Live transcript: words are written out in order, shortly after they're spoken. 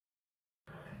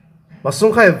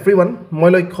Masungha everyone, মই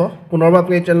লক্ষ্য পুনৰবাৰ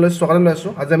আপুনি এই চেনেললৈ স্বাগতম জনাইছো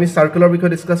আজি আমি সাৰ্কুলাৰ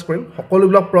বিষয়ে ডিসকাস কৰিম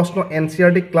সকলোবিলাক প্ৰশ্ন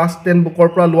NCERT ক্লাস 10 বুকৰ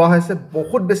পৰা লোৱা হৈছে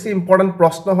বহুত বেছি ইম্পৰ্টেন্ট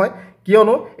প্ৰশ্ন হয়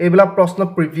কিয়নো এইবিলাক প্ৰশ্ন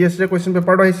প্ৰিভিয়াস ইয়াৰ কোৱেশ্চন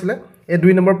পেপাৰত আহিছিলে এই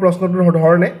 2 নম্বৰ প্ৰশ্নটোৰ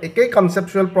ধৰণে একেই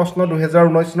কনসেপচুৱেল প্ৰশ্ন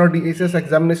 2019 চনৰ DHS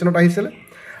এক্সামিনেশনত আহিছিলে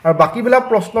আৰু বাকিবিলাক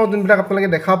প্ৰশ্ন যোনবিলাক আপোনালোকে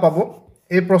দেখা পাব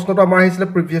এই প্ৰশ্নটো আমাৰ আহিছিলে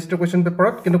প্ৰিভিয়াস ইয়াৰ কোৱেশ্চন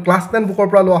পেপাৰত কিন্তু ক্লাস 10 বুকৰ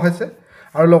পৰা লোৱা হৈছে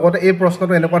আৰু লগতে এই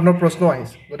প্ৰশ্নটো এনেকুৱা ধৰণৰ প্ৰশ্ন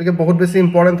আহিছে গতিকে বহুত বেছি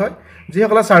ইম্পৰ্টেন্ট হয়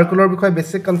যিসকলে সাৰ্কুলাৰ বিষয়ে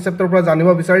বেসিক কনসেপ্টৰ পৰা জানিব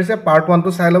বিচাৰিছে পাৰ্ট 1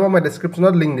 টো চাই লব মই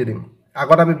ডেসক্ৰিপচনত লিংক দি দিম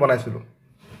আগত আমি বনাইছিলো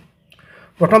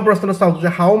প্ৰথম প্ৰশ্নটো চাওক যে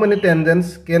হাউ many টেনজেন্টস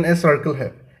can A circle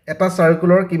have এটা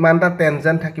সাৰ্কুলাৰ কিমানটা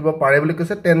টেনজেন্ট থাকিব পাৰে বুলি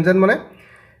কৈছে টেনজেন্ট মানে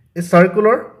এই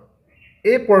সাৰ্কুলাৰ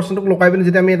এই পৰ্চনটোক লগাই পিনে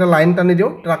যদি আমি এটা লাইন টানি দিও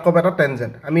তাক এটা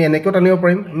টেনজেন্ট আমি এনেকেও টানিব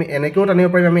পাৰিম আমি এনেকেও টানিব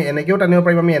পাৰিম আমি এনেকেও টানিব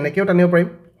পাৰিম আমি এনেকেও টানিব পাৰিম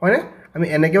হয়নে আমি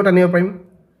এনেকেও টানিব পাৰিম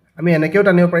আমি এনেকেও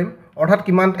টানিব পাৰিম অৰ্থাৎ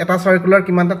কিমান এটা সাৰ্কুলাৰ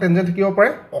কিমানটা টেনজেন্ট থাকিব পাৰে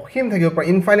অসীম থাকিব পাৰে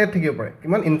ইনফাইনাইট থাকিব পাৰে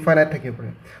কিমান ইনফাইনাইট থাকিব পাৰে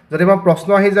যদি আমাৰ প্ৰশ্ন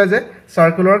আহি যায় যে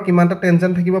সাৰ্কুলাৰ কিমানটা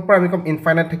টেনজেন্ট থাকিব পাৰে আমি কম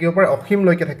ইনফাইনাইট থাকিব পাৰে অসীম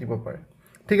লৈকে থাকিব পাৰে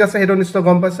ঠিক আছে হেটো নিশ্চয়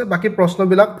গম পাইছে বাকি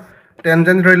প্ৰশ্নবিলাক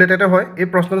টেনজেন্ট ৰিলেটেড হয় এই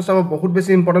প্ৰশ্নটো চাব বহুত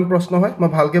বেছি ইম্পৰ্টেন্ট প্ৰশ্ন হয় মই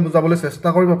ভালকে বুজাবলৈ চেষ্টা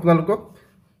কৰিম আপোনালোকক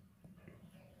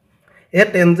a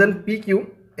tangent PQ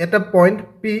at a point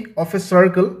P of a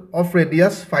circle of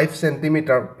radius 5 cm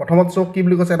প্ৰথমত সো কি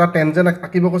বুলি কৈছে এটা টেনজেন্ট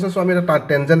আকিব কৈছে সো আমি এটা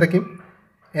টেনজেন্ট আকিম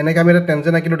এনেকা আমি এটা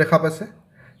টেনজেন্ট আকিলো দেখা পাইছে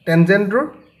টেনজেন্টৰ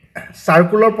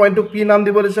সাৰ্কুলাৰ পইণ্টটো P নাম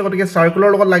দিব দিছে গতিকে সাৰ্কুলাৰ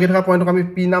লগত লাগি থকা পইণ্টক আমি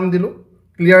P নাম দিলো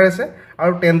ক্লিয়াৰ আছে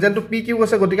আৰু টেনজেন্টটো PQ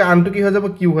কৈছে গতিকে আনটো কি হৈ যাব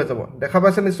Q হৈ যাব দেখা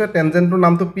পাইছে নিশ্চয় টেনজেন্টৰ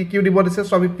নামটো PQ দিব দিছে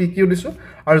সো আমি PQ দিছো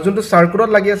আৰু যোনটো সাৰ্কুলাৰত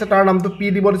লাগি আছে তাৰ নামটো P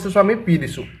দিব দিছে সো আমি P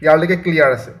দিছো ইয়াৰ লৈকে ক্লিয়াৰ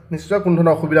আছে নিশ্চয় কোনো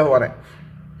ধৰণৰ অসুবিধা হোৱা নাই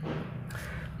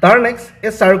তাৰ next A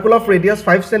circle of ৰেডিয়াস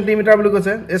 5 cm বুলি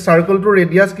কৈছে এই সাৰ্কুলটোৰ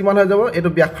ৰেডিয়াস কিমান হৈ যাব এটো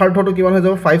ব্যাসাৰ্ধটো কিমান হৈ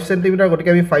যাব 5 cm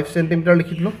গতিকে আমি 5 cm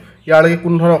লিখি দিলো ইয়াৰ লৈকে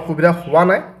কোনো ধৰণৰ অসুবিধা হোৱা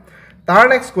নাই তাৰ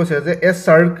নেক্সট কৈছে যে এ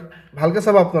সাৰ্ক ভালকে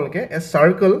চাব আপোনালোকে এ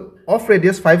সাৰ্কুল অফ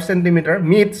ৰেডিয়াস 5 cm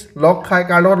মিটস লগ খাই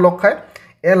কাৰ লগত লগ খাই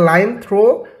এ লাইন থ্ৰু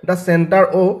দা সেন্টাৰ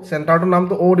O সেন্টাৰটোৰ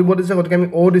নামটো O দিব দিছে গতিকে আমি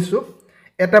O দিছো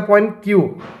এটা পইণ্ট Q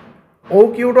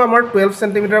OQ টো আমাৰ 12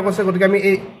 cm কৈছে গতিকে আমি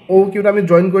এই OQ টো আমি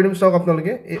জয়েন কৰি দিম সক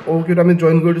আপোনালোকে এই OQ টো আমি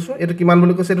জয়েন কৰি দিছো এটো কিমান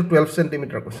বুলি কৈছে এটো 12 cm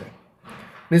কৈছে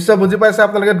নিশ্চয় বুজি পাইছে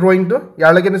আপোনালোকে ড্ৰয়িংটো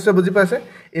ইয়াৰ লৈকে নিশ্চয় বুজি পাইছে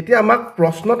এতিয়া আমাক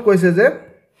প্ৰশ্নত কৈছে যে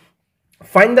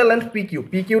ফাইন্ড দা লেন্থ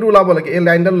PQ টো ওলাব লাগে এই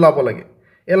লাইনডাল ওলাব লাগে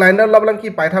এই লাইনডাল ওলাবলে কি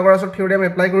পাইথাগোৰাছৰ থিওৰেম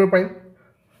এপ্লাই কৰিব পাৰিম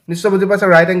নিশ্চয় বুজি পাইছে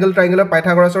ৰাইট এংগল ট্ৰায়াঙ্গেলৰ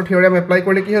পাইথাগোৰাছৰ থিওৰেম এপ্লাই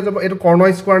কৰিলে কি হৈ যাব এটো কৰ্ণ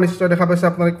স্কয়াৰ নিশ্চয় দেখা পাইছে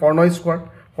আপোনালোকে কৰ্ণ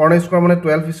স্কয়াৰ মানে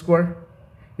 12 স্কয়াৰ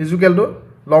ইকুৱেল টু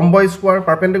লম্ব স্কয়াৰ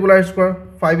পাৰপেন্ডিকুলাৰ স্কয়াৰ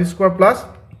 5 স্কয়াৰ প্লাস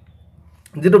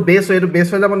যেটো বেস হয় এটো বেস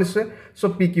হৈ যাব নিশ্চয় সো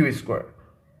PQ স্কয়াৰ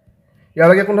ইয়াৰ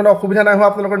লগে কোনো ধৰণৰ অসুবিধা নাই হোৱা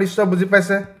আপোনালোকৰ নিশ্চয় বুজি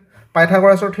পাইছে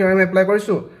পাইথাগোৰাছৰ থিওৰেম এপ্লাই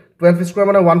কৰিছো 12 স্কয়াৰ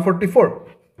মানে 144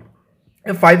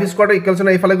 এ 5 স্কয়াৰটো ইকুৱেলছন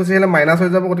এইফালে গুছি আহিলে মাইনাস হৈ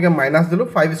যাব গতিকে মাইনাস দিলো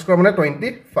 5 স্কয়াৰ মানে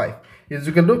 25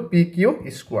 equal to PQ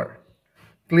square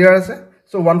clear আছে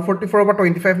সো 144 পৰা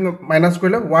 25 মাইনাস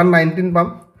কৰিলে 119 পাম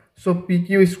so PQ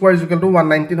square equal to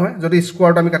 119 হয় যদি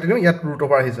স্কয়াৰটো আমি কাটি দিও ইয়াত ৰুট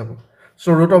ওভাৰ আহি যাব so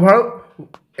root over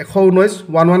 119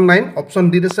 119 option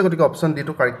D দিছে গতিকে অপচন ডি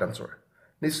টো কাৰেক্ট আনসাৰ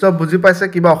নিশ্চয় বুজি পাইছে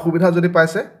কিবা অসুবিধা যদি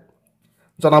পাইছে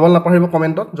জনাবল নাপাহৰিব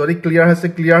কমেন্টত যদি ক্লিয়াৰ হৈছে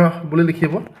ক্লিয়াৰ বুলি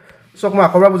লিখিব সো মই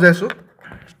আকবাৰ বুজাইছো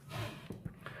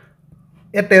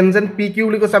এ টেনজেন্ট PQ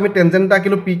বুলি কৈছে আমি টেনজেন্ট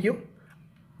আকিলো PQ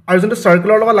আৰু যোনটো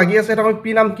সাৰ্কুলাৰ লগত লাগি আছে এটা আমি P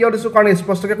নাম কিয় দিছো কাৰণ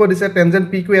স্পষ্টকৈ কৈ দিছে টেনজেন্ট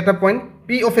PQ এটা point P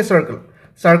of A circle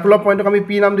সাৰ্কুলাৰ পইণ্টক আমি P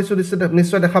নাম দিছো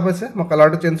নিশ্চয় দেখা পাইছে মই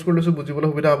কালাৰটো চেঞ্জ কৰি লৈছো বুজিবলৈ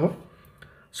সুবিধা হ'ব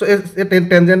সো এই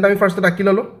টেনজেন্ট আমি ফাৰ্স্টত আকি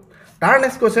ললো তাৰ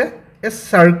নেক্সট কৈছে এ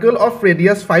সাৰ্কেল অফ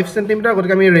ৰেডিয়াস 5 cm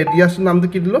গতিকে আমি ৰেডিয়াস নামটো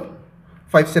কি দিলো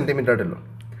 5 cm দিলো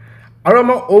আৰু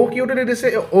আমাৰ OQ টো দি দিছে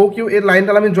OQ এই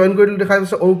লাইনডাল আমি জয়েন কৰি দিলো দেখা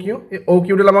গৈছে OQ এই OQ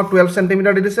দিল আমাক 12 cm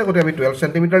দি দিছে গতিকে আমি 12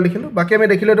 cm লিখিলো বাকি আমি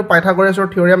দেখিলো এটো পাইথাগোৰাছৰ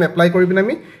থিওৰেম এপ্লাই কৰি পিনে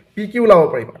আমি PQ ওলাব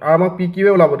পাৰিম আৰু আমাক PQ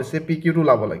এ ওলাব দিছে PQ টো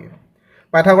ওলাব লাগে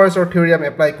পাইথাগোৰাছৰ থিওৰেম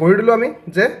এপ্লাই কৰি দিলো আমি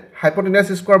যে হাইপোটেনাছ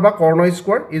স্কয়াৰ বা কৰ্ণ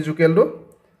স্কয়াৰ ইকুৱেল টু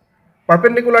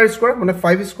পাৰপেন্ডিকুলাৰ স্কয়াৰ মানে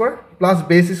 5 square plus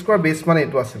base square base মানে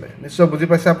এটো আছিল নিশ্চয় বুজি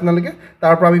পাইছে আপোনালোকে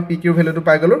তাৰ পৰা আমি PQ ভ্যালুটো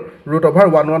পাই গলো ৰুট ওভাৰ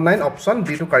 119 অপচন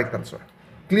ডি টো কাৰেক্ট আনসাৰ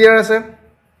ক্লিয়াৰ আছে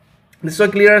নিশ্চয়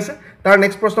ক্লিয়াৰ আছে তাৰ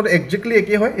নেক্সট প্ৰশ্নটো এক্স্যাক্টলি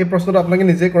একে হয় এই প্ৰশ্নটো আপোনালোকে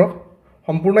নিজে কৰক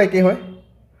সম্পূৰ্ণ একে হয়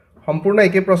সম্পূৰ্ণ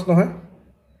একে প্ৰশ্ন হয়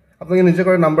আপোনালোকে নিজে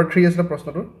কৰে নাম্বাৰ 3 আছে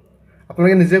প্ৰশ্নটো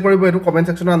আপোনালোকে নিজে কৰিব এটো কমেন্ট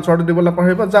সেকশনত আনসাৰটো দিব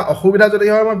নাপাহৰিব যা অসুবিধা যদি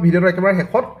হয় মই ভিডিওৰ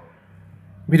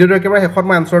একেবাৰে শেষত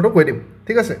মই আনসাৰটো কৈ দিম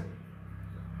ঠিক আছে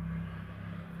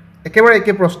একেবাৰে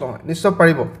একে প্ৰশ্ন হয় নিশ্চয়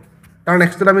পাৰিব তাৰ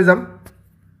নেক্সটত আমি যাম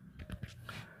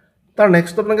তাৰ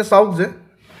নেক্সট আপোনালোকে চাওক যে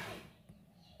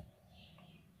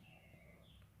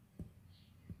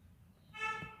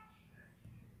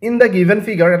in the given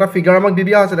figure eta figure amak di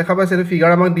dia ase dekha paise etu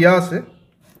figure amak dia ase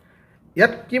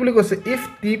ইয়াত কি বুলি কৈছে if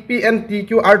TP and TQ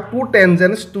are two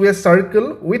tangents to a circle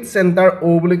with center O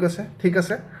বুলি কৈছে ঠিক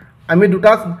আছে আমি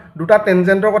দুটা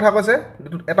টেনজেন্টৰ কথা কৈছে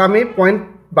এটা আমি পইণ্ট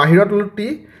বাহিৰত ললো T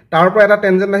তাৰ পৰা এটা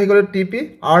টেনজেন্ট আহি গ'ল TP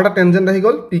আৰু এটা টেনজেন্ট আহি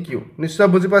গ'ল TQ নিশ্চয়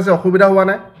বুজি পাইছে অসুবিধা হোৱা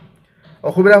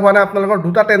নাই আপোনালোকৰ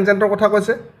দুটা টেনজেন্টৰ কথা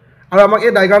কৈছে আৰু আমাক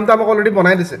এই ডায়াগ্ৰামটো আমাক অলৰেডি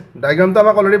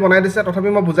বনাই দিছে তথাপি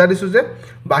মই বুজাই দিছো যে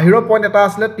বাহিৰৰ পইণ্ট এটা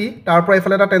আছিল T তাৰ পৰা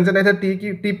ইফালে এটা টেনজেন্ট আহিছে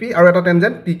TP আৰু এটা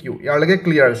টেনজেন্ট TQ ইয়াৰ লগে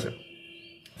ক্লিয়াৰ আছে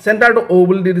সেন্টাৰটো O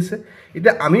বুলি দি দিছে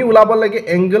এতিয়া আমি উলাব লাগে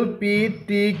এংগল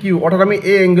PTQ অৰ্থাৎ আমি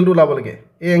এই এংগলটো উলাব লাগে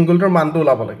এই এংগলটোৰ মানটো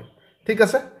উলাব লাগে ঠিক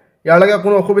আছে ইয়াৰ লগে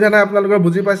কোনো অসুবিধা নাই আপোনালোকে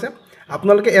বুজি পাইছে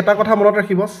আপোনালোকে এটা কথা মনত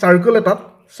ৰাখিব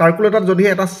সাৰ্কুল এটাত যদি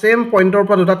এটা সেম পইণ্টৰ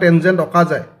পৰা দুটা টেনজেন্ট অকা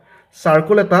যায়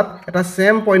সাৰ্কুল এটাত এটা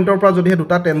সেম পইণ্টৰ পৰা যদি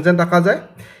দুটা টেনজেন্ট আকা যায়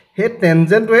হে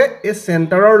টেনজেন্টৱে এই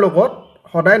সেন্টাৰৰ লগত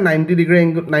সদায় 90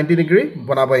 ডিগ্ৰী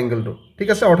বনাব এংগলটো ঠিক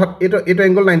আছে অৰ্থাৎ এটো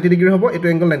এংগল 90 ডিগ্ৰী হ'ব এটো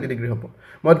এংগল 90 ডিগ্ৰী হ'ব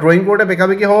মই ড্ৰয়িং কৰোতে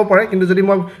বেকাবেকি হ'ব পাৰে কিন্তু যদি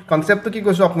মই কনসেপ্টটো কি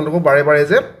কৈছো আপোনালোকক বাৰে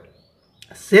যে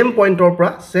সেম পইণ্টৰ পৰা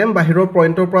সেম বাহিৰৰ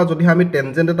পইণ্টৰ পৰা যদি আমি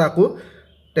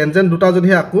টেনজেন্ট দুটা যদি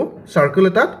আকো সাৰ্কুল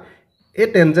এটাত এই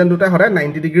টেনজেন্ট দুটা সদায়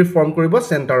 90 ডিগ্ৰী ফৰ্ম কৰিব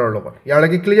সেন্টাৰৰ লগত ইয়াৰ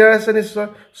লাগি ক্লিয়াৰ আছে নিশ্চয়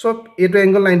সব এটো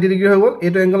এংগল 90 ডিগ্ৰী হৈ গ'ল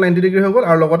এটো এংগল 90 ডিগ্ৰী হৈ গ'ল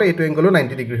আৰু লগতে এটো এংগলো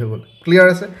 90 ডিগ্ৰী হৈ গ'ল ক্লিয়াৰ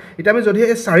আছে এতিয়া আমি যদি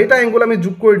এই চাৰিটা এংগল আমি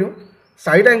যোগ কৰি দিওঁ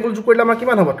চাৰিটা এংগল যোগ কৰিলে আমাৰ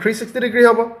কিমান হ'ব 360 ডিগ্ৰী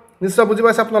হ'ব নিশ্চয় বুজি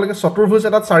পাইছে আপোনালোকে চতুৰ্ভুজ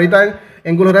এটাত চাৰিটা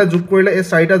এংগল সদায় যোগ কৰিলে এই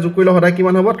চাৰিটা যোগ কৰিলে সদায়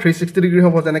কিমান হ'ব 360 ডিগ্ৰী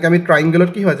হ'ব যেনেকৈ আমি ট্ৰায়াঙ্গলত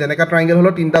কি হয় যেনেকা ট্ৰায়াঙ্গল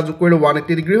হলো তিনটা যোগ কৰিলে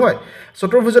 180 ডিগ্ৰী হয়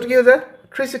চতুৰ্ভুজত কি হৈ যায়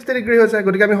 360 ডিগ্ৰী হৈ যায়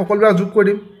গতিকে আমি সকলোবিলাক যোগ কৰি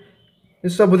দিম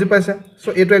নিশ্চয় বুজি পাইছে সো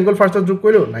এটো এংগল ফাৰ্ষ্টত যোগ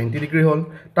কৰিলো 90 ডিগ্ৰী হ'ল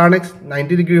তাৰ নেক্সট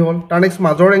 90 ডিগ্ৰী হ'ল তাৰ নেক্সট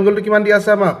মাজৰ এংগলটো কিমান দিয়া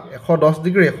আছে আমাক 110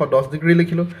 ডিগ্ৰী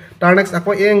লিখিলো তাৰ নেক্সট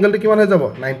আকৌ এই এংগলটো কিমান হৈ যাব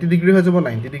 90 ডিগ্ৰী হৈ যাব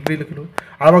 90 ডিগ্ৰী লিখিলো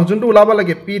আৰু আমাক যোনটো ওলাব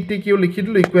লাগে PTQ লিখি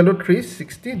দিলো ইকুৱেল টু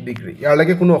 360 ডিগ্ৰী ইয়াৰ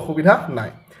লাগে কোনো অসুবিধা নাই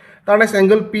তাৰ নেক্সট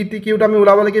এংগল PTQ টো আমি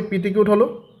ওলাব লাগে PTQ হলো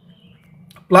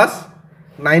প্লাস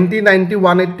 90 90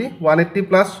 180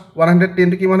 প্লাস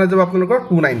 110 কিমান হৈ যাব আপোনালোকৰ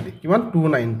 290 কিমান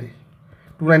 290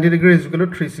 degree is equal to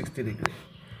 360 degree.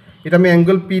 It am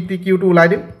angle PTQ to uলাই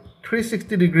দিম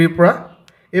 360 degree পৰা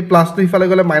এই প্লাস টো ইফালে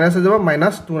গলে মাইনাস হৈ যাব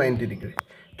minus 290 degree.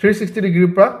 360 degree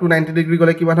পৰা 290 degree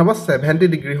গলে কিমান হ'ব 70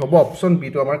 degree হ'ব অপচন বি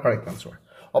টো আমাৰ কাৰেক্ট আনসাৰ.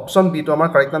 অপচন বি টো আমাৰ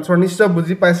কারেক্ট আনসার নিশ্চয়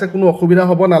বুজি পাইছে কোনো অসুবিধা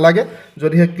হ'ব নালাগে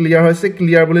যদি হে ক্লিয়াৰ হৈছে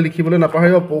ক্লিয়াৰ বুলি লিখিবলৈ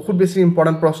নাপাহৰিব বহুত বেছি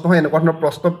ইম্পৰ্টেন্ট প্ৰশ্ন হয় এনেকুৱা ধৰণৰ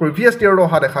প্ৰশ্ন প্ৰিভিয়াস ইয়াৰৰ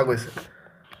অহা দেখা গৈছে.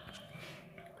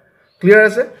 ক্লিয়াৰ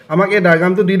আছে আমাক এই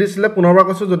ডায়াগ্ৰামটো দি দিছিলে পুনৰবাৰ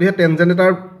কৈছো যদি হে টেনজেন্ট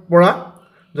এটাৰ পৰা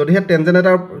যদি হে টেনজেন্ট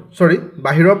এটাৰ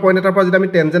বাহিৰৰ পইণ্ট এটাৰ পৰা যদি আমি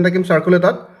টেনজেন্ট আকিম সাৰ্কুল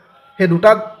এটাত হে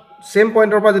দুটা সেম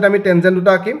পইণ্টৰ পৰা যদি আমি টেনজেন্ট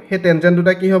দুটা আকিম হে টেনজেন্ট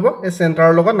দুটা কি হ'ব এই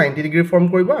সেন্টাৰৰ লগত 90 ডিগ্ৰী ফৰ্ম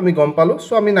কৰিব আমি গম পালো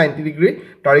সো আমি 90 ডিগ্ৰী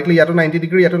ডাইৰেক্টলি ইয়াটো 90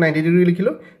 ডিগ্ৰী ইয়াটো 90 ডিগ্ৰী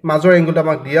লিখিলো মাজৰ এংগলটো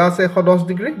আমাক দিয়া আছে 110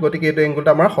 ডিগ্ৰী গতিকে এটো এংগলটো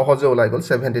আমাৰ সহজে ওলাই গল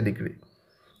 70 ডিগ্ৰী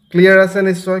ক্লিয়াৰ আছে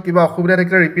নিশ্চয় কিবা অসুবিধা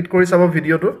থাকিলে ৰিপিট কৰি চাব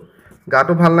ভিডিওটো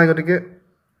গাটো ভাল নাই গতিকে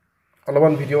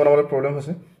অলপমান ভিডিও বনাবলৈ প্ৰবলেম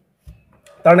হৈছে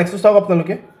তাৰ নেক্সট চাওক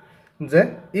আপোনালোকে যে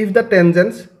if the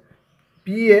tangents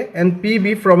PA and PB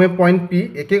from a point P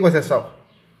একে কৈছে চাওক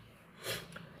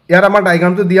ইয়াৰ আমাৰ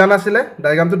ডায়াগ্ৰামটো দিয়া নাছিলে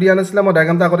মই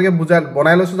ডায়াগ্ৰামটো আগতে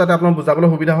বনাই লৈছো যাতে আপোনাক বুজাবলৈ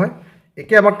সুবিধা হয়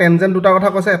একে আমাৰ টেনজেন্ট দুটা কথা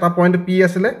কৈছে এটা পইণ্ট P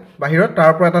আছিলে বাহিৰত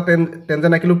তাৰ পৰা এটা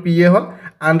টেনজেন্ট আকিলো PA হ'ল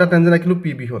আন এটা টেনজেন্ট আকিলো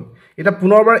PB হ'ল এটা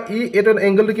পুনৰবাৰ এটো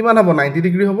এংগলটো কিমান হ'ব 90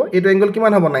 ডিগ্ৰী হ'ব এটো এংগল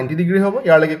কিমান হ'ব 90 ডিগ্ৰী হ'ব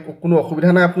ইয়াৰ লাগে কোনো অসুবিধা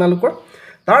নাই আপোনালোকৰ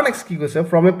তাৰ নেক্সট কি কৈছে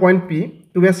from a point P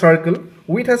to a circle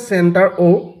with a center O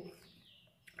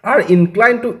are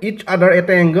inclined to each other at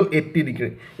an angle 80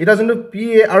 degree. Eta junto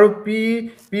PA aru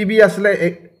PB asile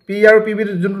P aru PB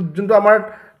junto amar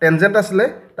tangent asile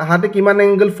tahate kiman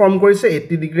angle form korise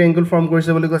 80 degree angle form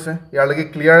korise boli koise yar lage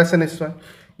clear ase nischay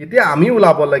etia ami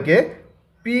ulabo lage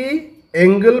P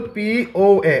angle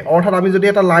POA orthat ami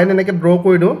jodi eta line eneke draw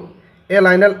kori do e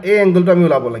line a angle to ami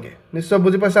ulabo lage nischay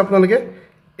buji paise apnalage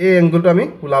a angle to ami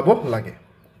ulabo lage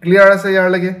clear ase yar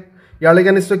lage ইয়াৰ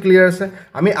লাগে নিশ্চয় clear আছে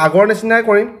আমি আগৰ নিচিনাই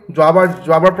কৰিম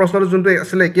জৱাবৰ প্ৰশ্নটো যোনটো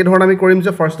আছিল একে ধৰণ আমি কৰিম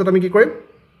যে ফাৰ্ষ্টত আমি কি কৰিম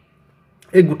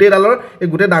এই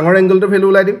গুটে ডাঙৰ এংগলটো ভ্যালু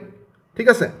উলাই দিম ঠিক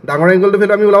আছে ডাঙৰ এংগলটো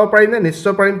ভ্যালু আমি উলাব পাৰিম নে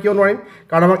নিশ্চয় পাৰিম কিয় নোৱাৰিম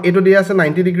কাৰণ আমাক এটো দিয়া আছে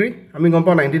 90 ডিগ্ৰী আমি গম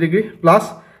পাও 90 ডিগ্ৰী প্লাস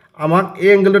আমাক এই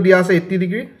এংগলটো দিয়া আছে 80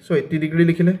 ডিগ্ৰী সো 80 ডিগ্ৰী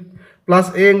লিখিলে প্লাস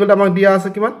এই এংগলটো আমাক দিয়া আছে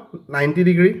কিমান 90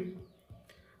 ডিগ্ৰী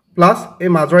প্লাস এই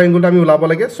মাজৰ এংগলটো আমি উলাব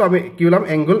লাগে সো আমি কি উলাম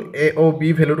angle AOB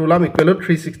ভ্যালুটো উলাম equal to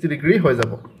 360 degree হৈ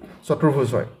যাব চতুৰ্ভুজ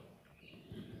হয়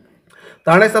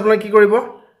তাৰ নেক্সট আপোনাৰ কি কৰিব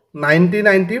 90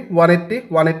 90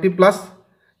 180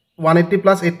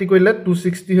 প্লাস 80 কৰিলে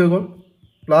 260 হৈ গল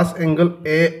plus angle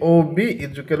AOB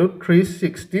is equal to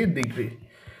 360 degree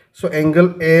so angle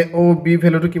AOB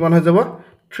ভ্যালুটো কিমান হৈ যাব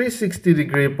 360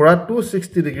 ডিগ্ৰীৰ পৰা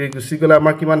 260 ডিগ্ৰী গুছি গলে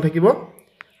আমাৰ কিমান থাকিব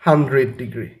 100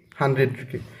 ডিগ্ৰী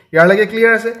ইয়ালৈকে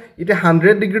ক্লিয়াৰ আছে ইতে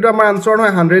 100 ডিগ্ৰীটো আমাৰ আনসাৰ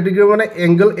নহয় 100 ডিগ্ৰী মানে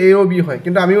এংগল AOB হয়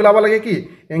কিন্তু আমি ওলাব লাগে কি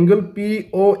এংগল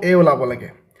POA ওলাব লাগে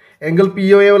এংগল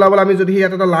POA ওলাবল আমি যদি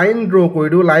ইয়াত এটা লাইন ড্ৰ কৰি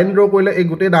দিও লাইন ড্ৰ কৰিলে এই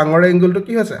গোটেই ডাঙৰ এংগলটো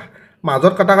কি হৈছে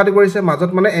মাজত কাটাকাটি কৰিছে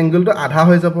মাজত মানে এংগলটো আধা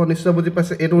হৈ যাব নিশ্চয় বুজি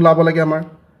পাইছে এটো ওলাব লাগে আমাৰ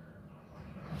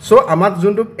সো আমাক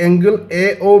যোনটো এংগল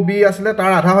AOB আছিলে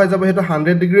তাৰ আধা হৈ যাব হেতু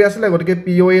 100 ডিগ্ৰী আছিলে গতিকে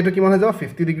POA টো কিমান হৈ যাব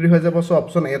 50 ডিগ্ৰী হৈ যাব সো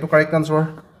অপচন A টো কাৰেক্ট আনসাৰ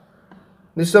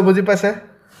নিশ্চয় বুজি পাইছে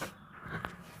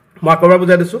মাকবাৰ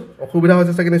বুজাই দিছো অসুবিধা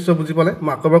হৈছে চাগে নিশ্চয় বুজি পালে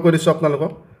মাকবাৰ কৈ দিছো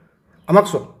আপোনালোকক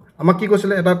আমাক কি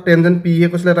কৈছিলে এটা টেনজেন্ট PE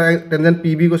কৈছিলে এটা টেনজেন্ট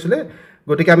PB কৈছিলে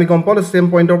গতিকে আমি গম পালো সেম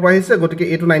পইণ্টৰ পৰা আহিছে গতিকে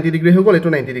এটো 90 ডিগ্ৰী হৈ গল এটো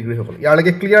 90 ডিগ্ৰী হৈ গল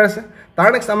ইয়ালৈকে ক্লিয়াৰ আছে তাৰ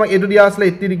নেক্সট আমাক এটো দিয়া আছিল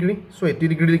 80 ডিগ্ৰী সো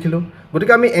 80 ডিগ্ৰী লিখিলো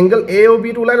গতিকে আমি এংগল AOB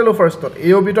টো উলাই ললো ফাৰ্ষ্টত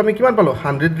AOB টো আমি কিমান পালো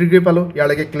 100 ডিগ্ৰী পালো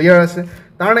ইয়ালৈকে ক্লিয়াৰ আছে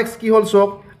তাৰ নেক্সট কি হল সো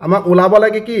আমাক ওলাব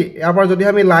লাগে কি ইয়াৰ পৰা যদি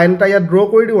আমি লাইন টা ইয়াত ড্ৰ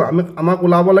কৰি দিও আমাক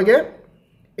ওলাব লাগে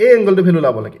এই এংগলটো ভ্যালু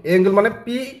ওলাব লাগে এই এংগল মানে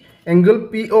এংগল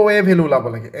POA ভ্যালু ওলাব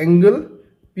লাগে এংগল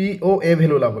POA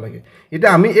ভ্যালু ওলাব লাগে এটা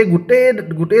আমি এই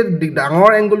গুটেই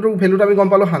ডাঙৰ এংগলটোৰ ভ্যালুটো আমি গম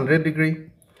পালো 100 ডিগ্ৰী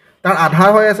তাৰ আধা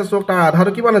হৈ আছে সো তাৰ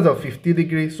আধাটো কিমান হৈ যাব 50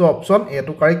 ডিগ্ৰী সো অপচন A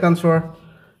টো কাৰেক্ট আনসাৰ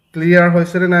ক্লিয়াৰ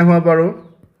হৈছে নে নাই হোৱা বাৰু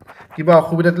কিবা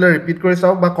অসুবিধা দিলে ৰিপিট কৰি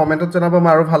চাওক বা কমেন্টত জনাব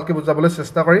মই আৰু ভালকৈ বুজাবলৈ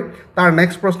চেষ্টা কৰিম তাৰ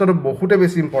নেক্সট প্ৰশ্নটো বহুতে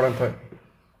বেছি ইম্পৰ্টেন্ট হয়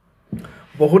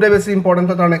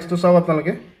তাৰ নেক্সটটো চাওক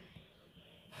আপোনালোকে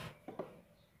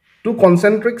two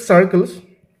concentric circles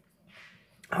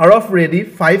are of radius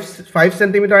 5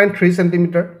 cm and 3 cm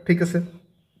ঠিক আছে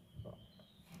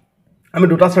আমি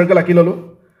দুটা সার্কেল আঁকি ললো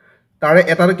তাৰে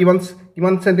এটাৰ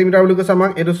কিমান সেন্টিমিটাৰ বুলি কৈছে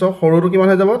আমাক এটো সব সৰুটো কিমান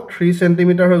হৈ যাব 3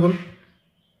 সেন্টিমিটাৰ হৈ গল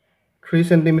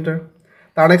 3 সেন্টিমিটাৰ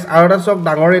তাৰ নেক্সট আৰু এটা সব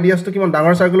ডাঙৰ ৰেডিয়াসটো কিমান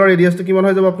ডাঙৰ সাৰ্কুলাৰ ৰেডিয়াসটো কিমান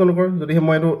হৈ যাব আপোনালোকৰ যদি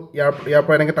মই এটো ইয়াৰ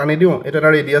পৰা এনেকৈ টানি দিও এটা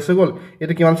ৰেডিয়াস হৈ গল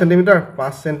এটো কিমান সেন্টিমিটাৰ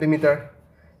 5 সেন্টিমিটাৰ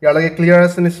ইয়ালৈকে ক্লিয়াৰ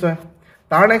আছে নিশ্চয়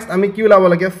তাৰ নেক্সট আমি কি ওলাব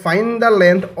লাগে find da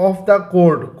length of the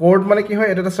কোৰ্ড মানে কি হয়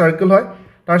এটা সাৰ্কেল হয়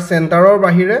তাৰ সেন্টাৰৰ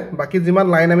বাহিৰে বাকি যিমান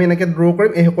লাইন আমি এনেকৈ ড্ৰ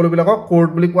কৰিম এই সকলো বিলাকক কোৰ্ড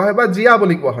বুলি কোৱা হয় বা জিয়া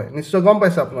বুলি কোৱা হয় নিশ্চয় গম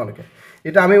পাইছে আপোনালোকে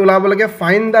এটা আমি ওলাব লাগে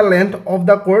find da length of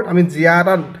the কোৰ্ড আমি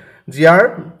জিয়াৰ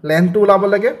লেন্থটো ওলাব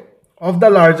লাগে অফ দা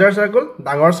লাৰ্জাৰ সাৰ্কেল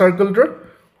ডাঙৰ সাৰ্কেলটোৰ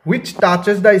which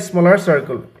touches the smaller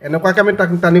circle এনেকুৱাকে আমি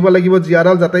টানিব লাগিব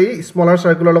জিয়াডাল যাতে এই স্মলাৰ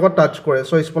সাৰ্কেলৰ লগত টাচ কৰে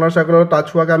সো স্মলাৰ সাৰ্কেলৰ টাচ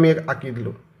হোৱাকে আমি আঁকি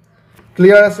দিলো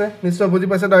ক্লিয়াৰ আছে নিশ্চয় বুজি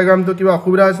পাইছে ডায়াগ্ৰামটো কিবা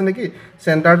অসুবিধা হৈছে নেকি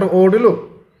সেন্টাৰটো O দিলো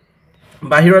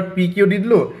বাহিৰত PQ দি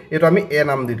দিলো এটো আমি A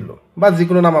নাম দি দিলো বা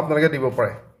যিকোনো নাম আপোনালোকে দিব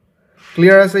পাৰে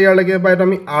ক্লিয়াৰ আছে ইয়াৰ লাগে বা এটো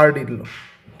আমি R দি দিলো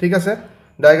ঠিক আছে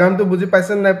ডায়াগ্ৰামটো বুজি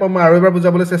পাইছেন নাই মই আৰু এবাৰ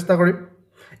বুজাবলৈ চেষ্টা কৰিম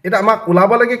এটা আমাক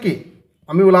ওলাব লাগে কি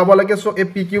আমি ওলাব লাগে সো এই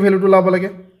PQ ভ্যালুটো ওলাব লাগে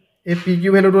এই PQ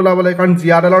ভ্যালুটো ওলাব লাগে কাৰণ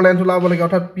জিয়াডালৰ লেন্থ ওলাব লাগে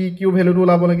অৰ্থাৎ PQ ভ্যালুটো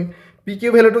ওলাব লাগে PQ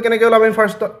ভ্যালুটো কেনেকৈ ওলাব আমি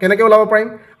ফাৰ্স্ট কেনেকৈ ওলাব পাৰিম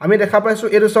আমি দেখা পাইছো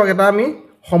এটো সক এটা আমি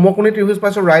সমকোণী ত্ৰিভুজ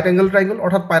পাইছো ৰাইট এংগল ট্ৰায়াঙ্গল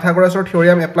অৰ্থাৎ পাইথাগোৰাছৰ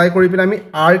থিওৰিয়াম এপ্লাই কৰি পিনে আমি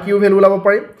RQ ভ্যালু ওলাব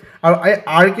পাৰিম আৰু এই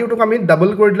RQ টোক আমি ডাবল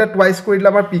কৰি দিলে টুৱাইস কৰি দিলে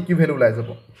আমাৰ PQ ভ্যালু ওলাই যাব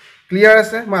ক্লিয়াৰ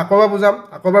আছে মই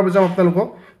আকবাৰ বুজাম আপোনালোকক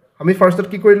আমি ফাৰ্স্টত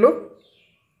কি কৰিলো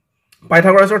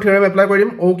পাইথাগোৰাছৰ থিওৰিয়াম এপ্লাই কৰিম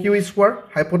OQ স্কয়াৰ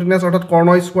হাইপোটেনাছ অৰ্থাৎ কৰ্ণ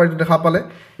স্কয়াৰ দেখা পালে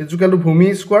ইকুৱেল টু ভূমি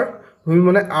স্কয়াৰ ভূমি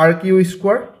মানে RQ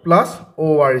square plus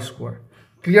OR square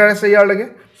clear আছে ইয়াৰ লাগে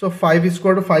সো 5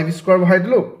 স্কয়াৰ টু 5 স্কয়াৰ বহাই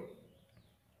দিলো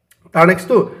তাৰ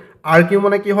নেক্সট RQ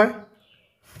মানে কি হয়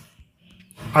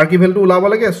RQ ভ্যালুটো ওলাব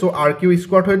লাগে সো RQ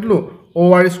স্কয়াৰ থৈ দিলো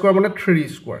OR স্কয়াৰ মানে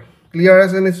 3 স্কয়াৰ ক্লিয়াৰ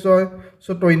আছে নিশ্চয়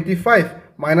সো 25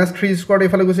 minus 3 স্কয়াৰ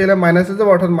এফালে গুছি আহিলে মাইনাস হৈ যাব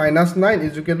অৰ্থাৎ -9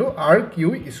 ইকুৱেল টু RQ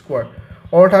স্কয়াৰ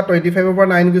অৰ্থাৎ 25 ৰ পৰা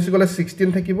 9 গুছি গলে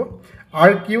 16 থাকিব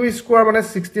RQ স্কয়াৰ মানে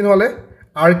 16 হলে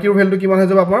RQ ভ্যালুটো কিমান হৈ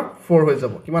যাব আপোনাৰ 4 হৈ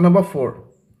যাব কিমান হ'ব 4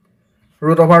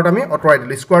 root over আমি অটৰাই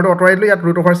দিলো স্কয়াৰটো অটৰাই দিলো ইয়াত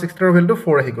root over 16 ৰ ভ্যালুটো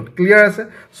 4 আহি গল ক্লিয়াৰ আছে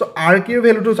সো RQ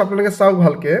ভ্যালুটো আপোনালোকে চাওক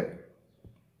ভালকে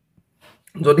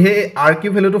যদি এই RQ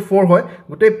ভ্যালুটো 4 হয়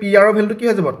গুটে PR ৰ ভ্যালুটো কি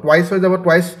হৈ যাব টুৱাইস হৈ যাব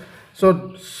টুৱাইস সো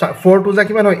 4 টু যা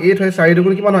কিমান হয় 8 হয় 4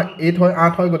 দুগুণ কিমান হয় 8 হয়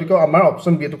 8 হয় গতিকে আমাৰ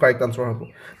অপচন বি টো কাৰেক্ট আনসাৰ হ'ব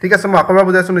ঠিক আছে মই আকবাৰ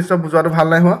বুজাইছো নিশ্চয় বুজোৱাটো ভাল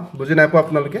নাই হোৱা বুজি নাই পোৱা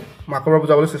আপোনালোকে মই আকবাৰ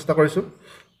বুজাবলৈ চেষ্টা কৰিছো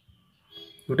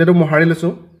গুটেটো মহাৰি লৈছো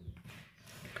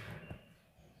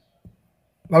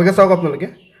ভালকে চাওক আপোনালোকে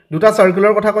দুটা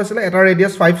সাৰ্কুলাৰ কথা কৈছিলে এটা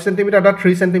ৰেডিয়াস 5 cm এটা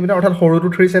 3 cm অৰ্থাৎ সৰুটো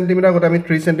 3 cm গতে আমি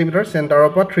 3 cm সেন্টাৰৰ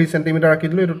পৰা 3 cm ৰাখি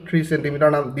দিলো এটো 3 cm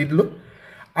নাম দি দিলো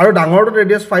আৰু ডাঙৰটো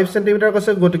ৰেডিয়াস 5 cm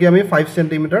কৈছে গতিকে আমি 5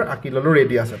 cm আকি ললো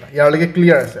ৰেডিয়াস এটা ইয়াৰ লাগে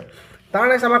ক্লিয়াৰ আছে তাৰ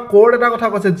নেক্সট আমাৰ কোড এটা কথা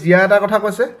কৈছে জিয়া এটা কথা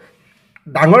কৈছে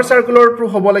ডাঙৰ সাৰ্কুলাৰ ট্ৰু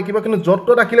হ'ব লাগিব কিন্তু যত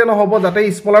আকিলে নহব যাতে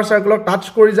স্মলাৰ সাৰ্কুলাৰ টাচ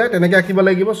কৰি যায় তেনেকৈ আকিব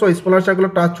লাগিব সো স্মলাৰ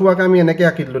সাৰ্কুলাৰ টাচ হোৱাকে আমি এনেকৈ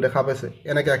আকি দিলো দেখা পাইছে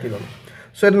এনেকৈ আকি ললো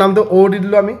সো এটো নামটো O দি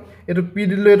দিলো আমি এটো P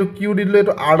দি দিলো এটো Q দি দিলো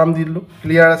এটো R নাম দি দিলো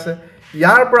ক্লিয়াৰ আছে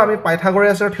ইয়াৰ পৰা আমি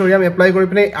পাইথাগোৰাছৰ থিওৰিয়াম এপ্লাই কৰি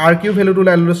পিনে আৰ কিউ ভ্যালুটো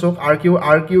ওলাই ললো সক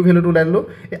আৰ কিউ ভ্যালুটো ওলাই ললো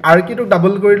এই আৰ কিউটো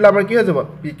ডাবল কৰি দিলে আমাৰ কি হৈ যাব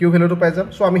পি কিউ ভ্যালুটো পাই যাম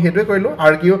সো আমি হেতুৱে কৰিলো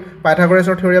আৰ কিউ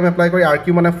পাইথাগোৰাছৰ থিওৰিয়াম এপ্লাই কৰি আৰ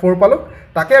কিউ মানে 4 পালো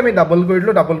তাকে আমি ডাবল কৰি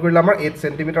দিলো ডাবল কৰিলে আমাৰ 8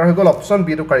 সেন্টিমিটাৰ হৈ গল option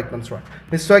B two correct answer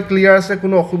নিশ্চয় ক্লিয়াৰ আছে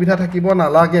কোনো অসুবিধা থাকিব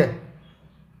নালাগে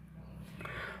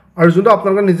আৰু যোনটো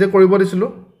আপোনালোকে নিজে কৰিব দিছিলো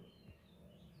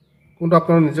কোনটো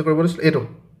আপোনালোকে নিজে কৰিব দিছিল এটো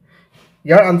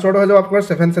ইয়াৰ আনসাৰটো হৈ যাব আপোনাৰ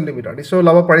 7 সেন্টিমিটাৰ নিশ্চয়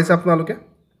ওলাব পাৰিছে আপোনালোকে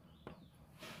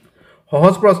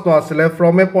সহজ প্ৰশ্ন আছিল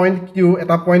ফ্ৰম এ পইণ্ট কিউ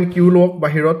এটা পইণ্ট কিউ লওক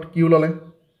বাহিৰত কিউ ললে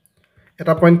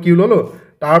এটা পইণ্ট কিউ ললো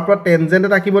তাৰ পৰা টেনজেন্ট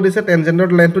এটা আকিব দিছে টেনজেন্টৰ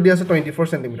লেন্থটো দিয়া আছে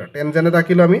 24 সেন্টিমিটাৰ টেনজেন্ট এটা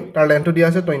আকিলো আমি তাৰ লেন্থটো দিয়া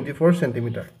আছে 24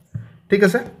 সেন্টিমিটাৰ ঠিক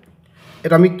আছে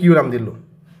এটা আমি কিউ নাম দিলো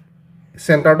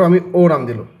সেন্টাৰটো আমি ও নাম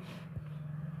দিলো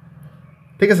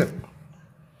ঠিক আছে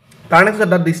তাৰ next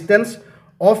da distance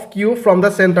of Q from দা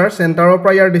সেন্টাৰৰ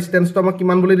পৰা ইয়াৰ ডিসটেন্সটো আমাক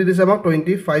কিমান বুলি দি দিছে আমাক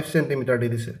 25 সেন্টিমিটাৰ দি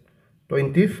দিছে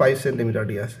 25 সেন্টিমিটাৰ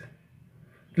দি আছে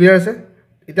ক্লিয়াৰ আছে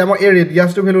এটা আমাৰ এই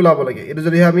ৰেডিয়াসটো ভ্যালু লাব লাগে এটো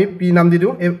যদি আমি পি নাম দি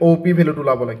দিও এই ওপি ভ্যালুটো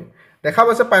লাব লাগে দেখা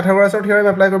পাইছে পাইথাগোৰাছৰ থিওৰিয়াম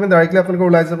এপ্লাই কৰিলে ডাইৰেক্টলি আপোনালোকৰ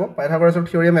ওলাই যাব পাইথাগোৰাছৰ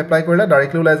থিওৰিয়াম এপ্লাই কৰিলে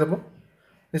ডাইৰেক্টলি ওলাই যাব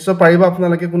নিশ্চয় পাৰিব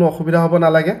আপোনালোকে কোনো অসুবিধা হ'ব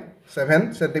নালাগে 7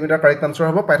 সেন্টিমিটাৰ কাৰেক্ট আনসাৰ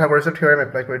হ'ব পাইথাগোৰাছৰ থিওৰিয়াম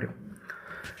এপ্লাই কৰি দিও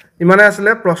ইমানে আছিল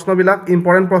প্ৰশ্নবিলাক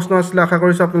ইম্পৰ্টেন্ট প্ৰশ্ন আছিল আশা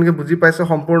কৰিছো আপোনালোকে বুজি পাইছে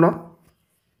সম্পূৰ্ণ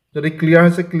যদি ক্লিয়াৰ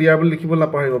হৈছে ক্লিয়াৰ বুলি লিখিব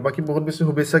নাপাহৰিব বাকি বহুত বেছি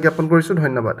শুভেচ্ছা জ্ঞাপন কৰিছো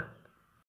ধন্যবাদ